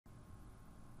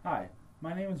Hi,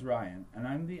 my name is Ryan, and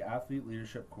I'm the Athlete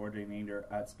Leadership Coordinator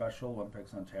at Special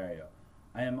Olympics Ontario.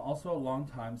 I am also a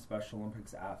longtime Special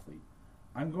Olympics athlete.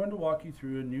 I'm going to walk you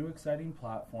through a new exciting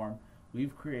platform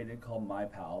we've created called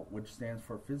MyPAHL, which stands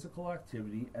for Physical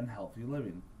Activity and Healthy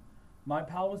Living.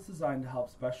 MyPAHL was designed to help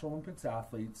Special Olympics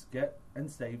athletes get and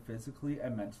stay physically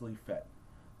and mentally fit.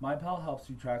 MyPAHL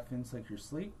helps you track things like your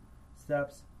sleep,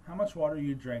 steps, how much water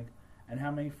you drink, and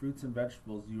how many fruits and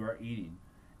vegetables you are eating.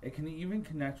 It can even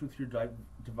connect with your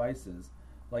devices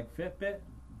like Fitbit,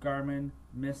 Garmin,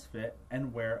 Misfit,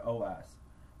 and Wear OS.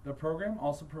 The program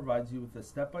also provides you with a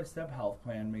step-by-step health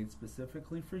plan made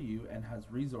specifically for you and has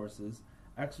resources,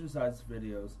 exercise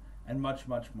videos, and much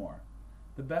more.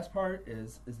 The best part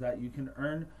is that you can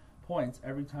earn points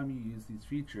every time you use these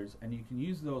features, and you can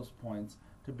use those points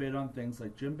to bid on things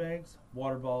like gym bags,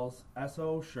 water bottles,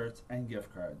 SO shirts, and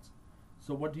gift cards.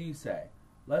 So what do you say?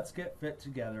 Let's get fit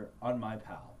together on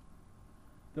MyPAHL.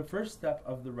 The first step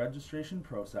of the registration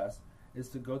process is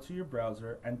to go to your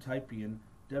browser and type in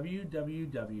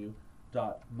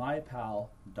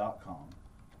www.mypahl.com.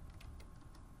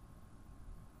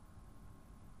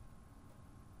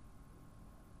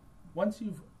 Once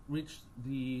you've reached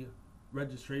the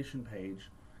registration page,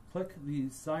 click the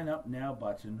Sign Up Now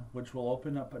button, which will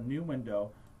open up a new window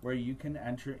where you can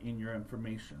enter in your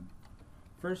information.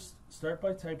 First, start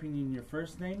by typing in your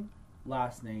first name,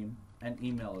 last name, and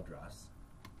email address.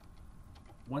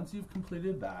 Once you've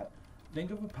completed that,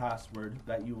 think of a password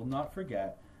that you will not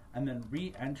forget and then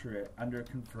re-enter it under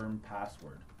Confirm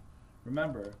Password.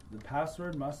 Remember, the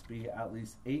password must be at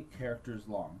least 8 characters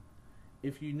long.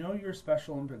 If you know your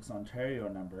Special Olympics Ontario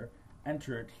number,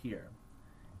 enter it here.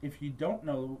 If you don't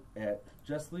know it,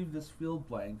 just leave this field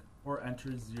blank or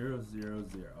enter 000.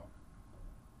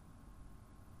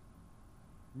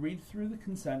 Read through the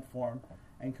consent form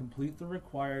and complete the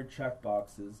required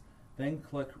checkboxes, then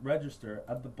click Register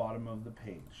at the bottom of the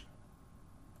page.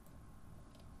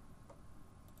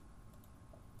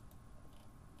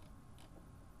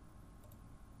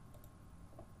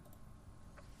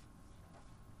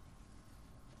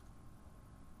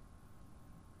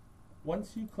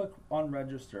 Once you click on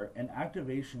Register, an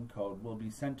activation code will be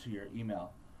sent to your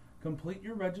email. Complete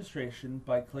your registration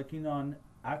by clicking on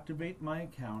Activate My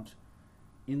Account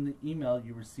in the email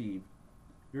you receive.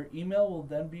 Your email will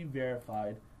then be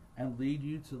verified and lead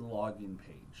you to the login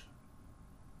page.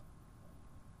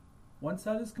 Once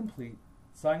that is complete,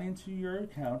 sign into your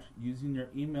account using your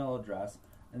email address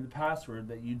and the password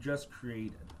that you just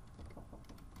created.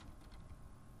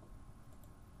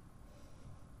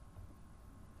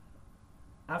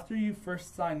 After you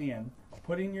first sign in,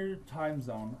 put in your time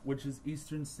zone, which is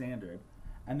Eastern Standard,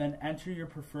 and then enter your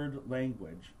preferred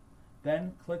language.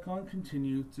 Then click on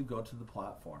Continue to go to the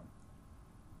platform.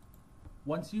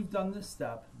 Once you've done this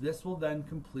step, this will then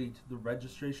complete the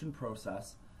registration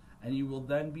process, and you will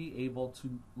then be able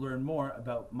to learn more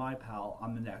about MyPAHL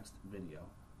on the next video.